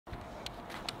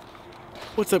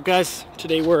What's up, guys?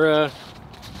 Today we're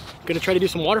gonna try to do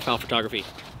some waterfowl photography.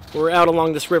 We're out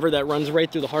along this river that runs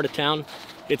right through the heart of town.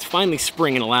 It's finally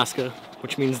spring in Alaska,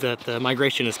 which means that the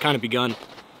migration has kind of begun.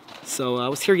 So I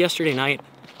was here yesterday night,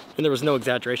 and there was no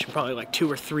exaggeration, probably like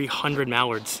 200 or 300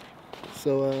 mallards.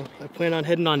 So I plan on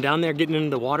heading on down there, getting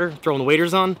into the water, throwing the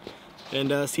waders on,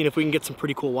 and seeing if we can get some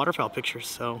pretty cool waterfowl pictures.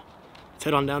 So let's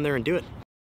head on down there and do it.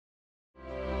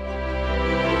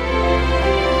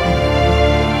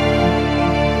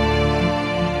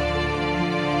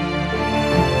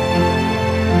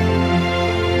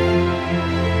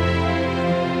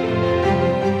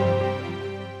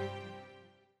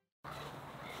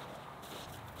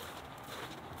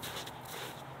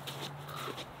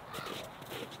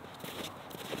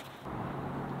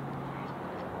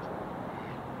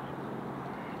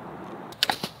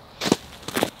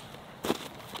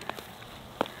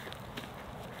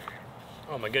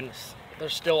 Oh my goodness, they're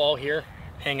still all here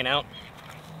hanging out.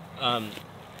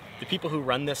 The people who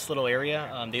run this little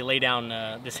area, they lay down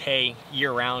this hay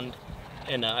year-round,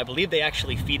 and I believe they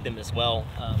actually feed them as well,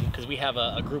 because we have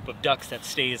a group of ducks that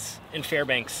stays in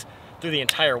Fairbanks through the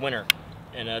entire winter,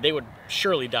 and they would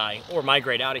surely die or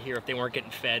migrate out of here if they weren't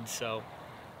getting fed. So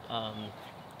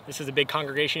this is a big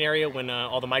congregation area. When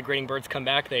all the migrating birds come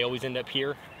back, they always end up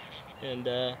here,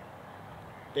 and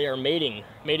they are mating.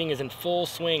 Mating is in full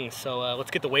swing, so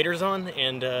let's get the waders on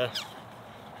and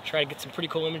try to get some pretty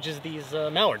cool images of these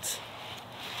mallards.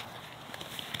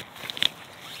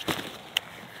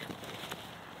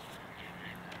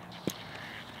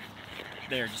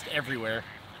 They are just everywhere.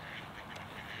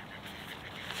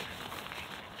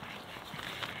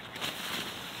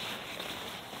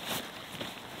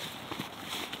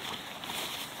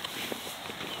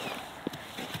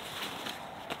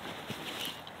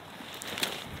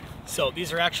 So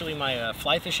these are actually my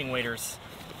fly fishing waders,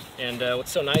 and what's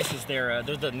so nice is they're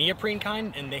the neoprene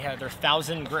kind, and they have their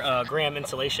 1,000 gram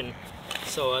insulation,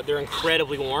 so they're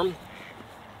incredibly warm.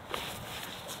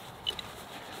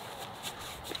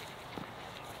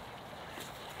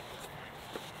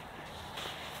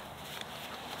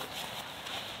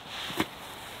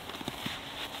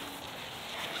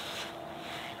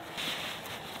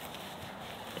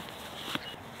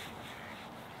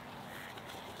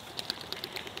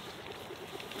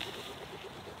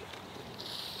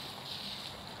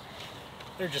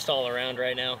 They're just all around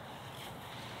right now,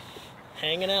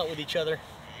 hanging out with each other.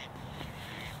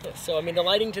 So, I mean, the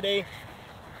lighting today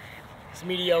is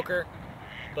mediocre,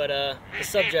 but the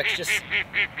subject's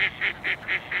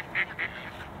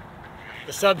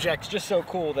just so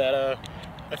cool that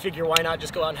I figure why not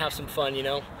just go out and have some fun, you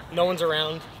know? No one's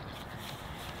around,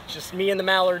 just me and the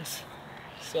mallards.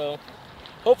 So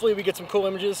hopefully we get some cool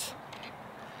images.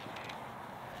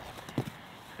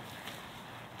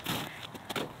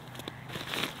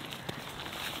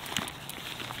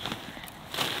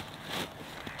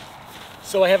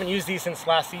 So I haven't used these since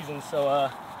last season,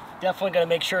 so definitely gotta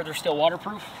make sure they're still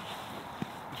waterproof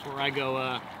before I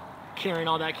go carrying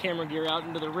all that camera gear out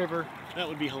into the river. That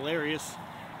would be hilarious.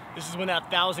 This is when that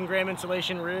 1,000 gram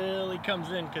insulation really comes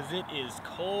in, because it is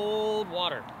cold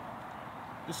water.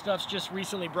 This stuff's just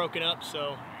recently broken up,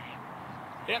 so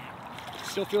yep,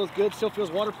 still feels good, still feels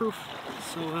waterproof.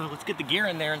 So let's get the gear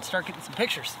in there and start getting some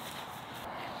pictures.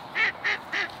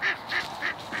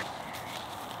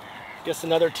 Guess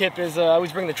another tip is I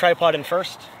always bring the tripod in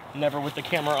first, never with the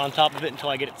camera on top of it until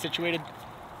I get it situated,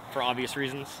 for obvious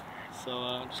reasons. So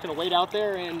I'm just gonna wait out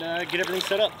there and get everything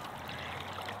set up.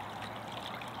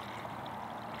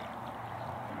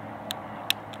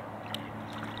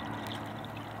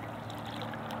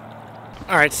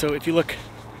 All right, so if you look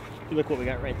what we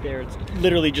got right there. It's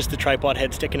literally just the tripod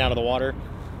head sticking out of the water.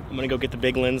 I'm gonna go get the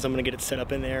big lens. I'm gonna get it set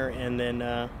up in there and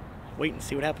then wait and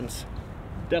see what happens.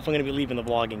 Definitely gonna be leaving the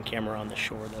vlogging camera on the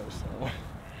shore though, so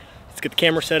let's get the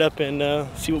camera set up and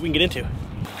see what we can get into.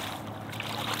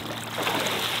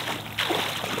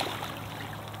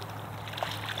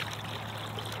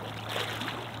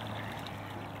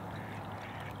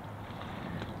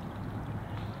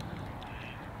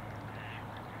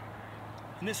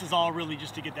 And this is all really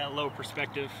just to get that low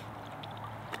perspective.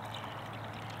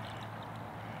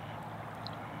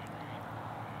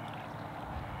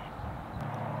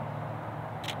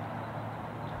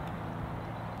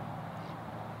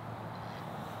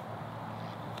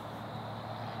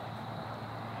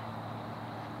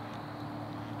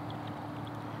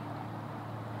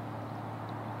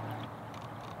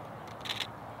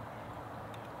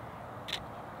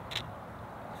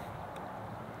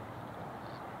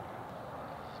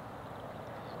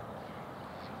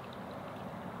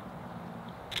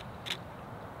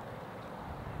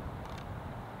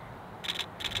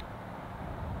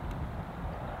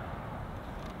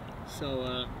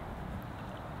 So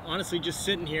honestly, just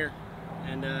sitting here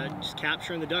and just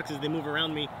capturing the ducks as they move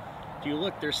around me. If you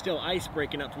look, there's still ice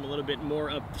breaking up from a little bit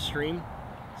more up the stream.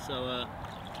 So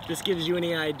this gives you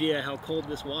any idea how cold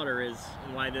this water is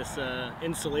and why this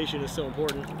insulation is so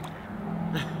important.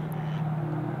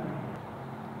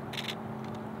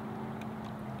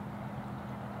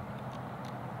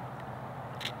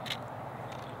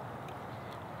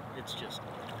 It's just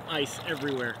ice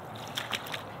everywhere.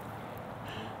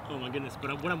 Oh my goodness,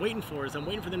 but what I'm waiting for is I'm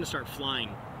waiting for them to start flying.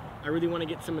 I really want to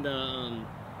get some of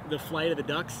the flight of the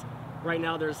ducks. Right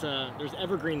now there's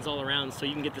evergreens all around, so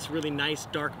you can get this really nice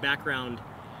dark background.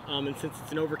 And since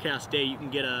it's an overcast day, you can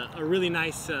get a really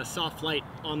nice soft light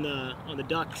on the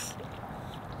ducks,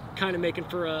 kind of making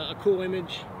for a cool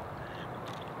image.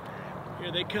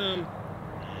 Here they come.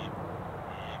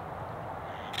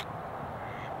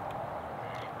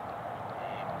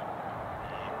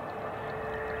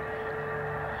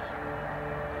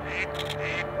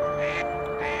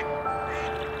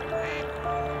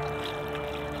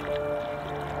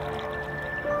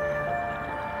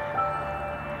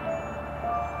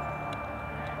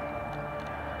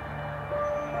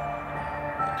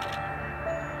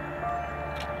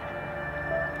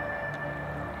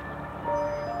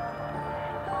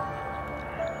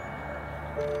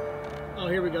 Oh,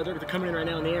 here we go. They're coming in right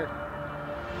now in the air. Oh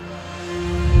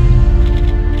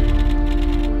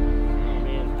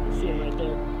man, you see them right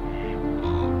there.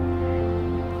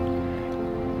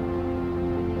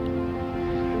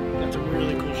 Got some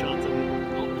really cool shots of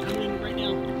them. Oh, they're coming in right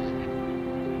now.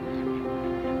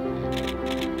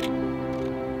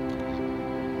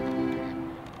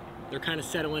 They're kind of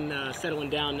settling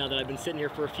down now that I've been sitting here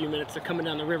for a few minutes. They're coming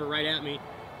down the river right at me,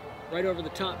 right over the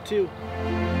top too.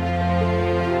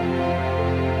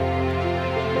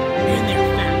 Man,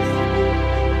 they're fast.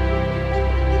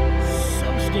 So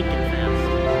stinking fast.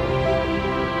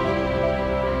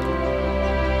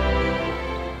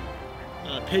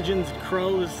 Pigeons and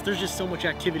crows. There's just so much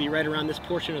activity right around this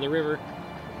portion of the river.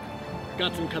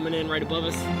 Got some coming in right above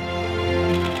us.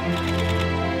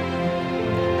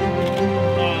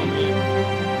 Oh man.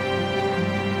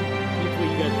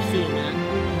 Hopefully you guys are seeing that.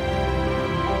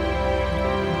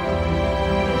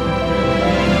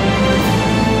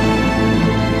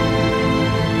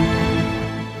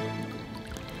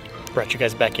 Brought you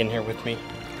guys back in here with me.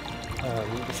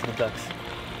 This is the ducks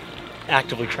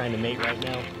actively trying to mate right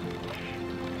now.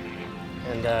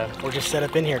 And we're just set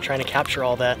up in here trying to capture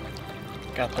all that.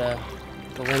 Got the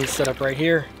lens set up right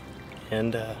here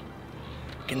and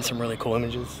getting some really cool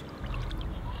images.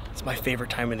 It's my favorite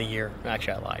time of the year.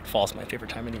 Actually, I lied. Fall's my favorite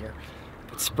time of the year.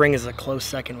 But spring is a close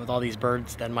second with all these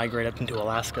birds that migrate up into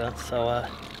Alaska. So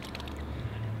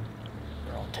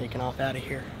they're all taking off out of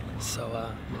here. So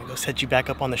I'm gonna go set you back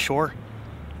up on the shore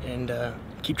and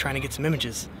keep trying to get some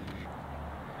images.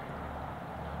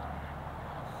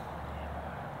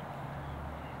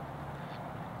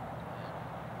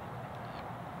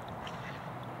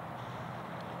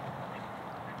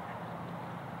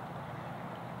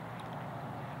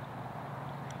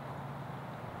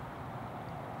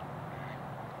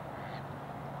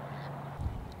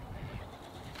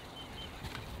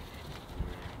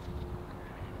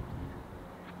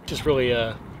 Just really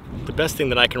the best thing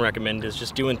that I can recommend is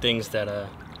just doing things that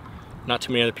not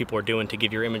too many other people are doing to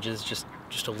give your images just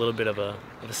a little bit of a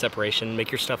separation,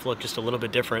 make your stuff look just a little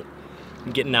bit different.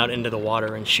 And getting out into the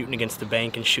water and shooting against the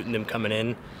bank and shooting them coming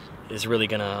in is really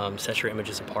gonna set your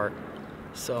images apart.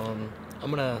 So I'm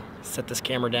gonna set this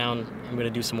camera down, I'm gonna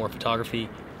do some more photography,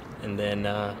 and then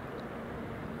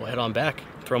we'll head on back,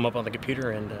 throw them up on the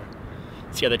computer and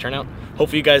see how they turn out.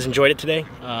 Hopefully you guys enjoyed it today.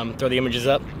 Throw the images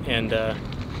up and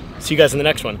see you guys in the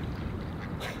next one.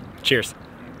 Cheers.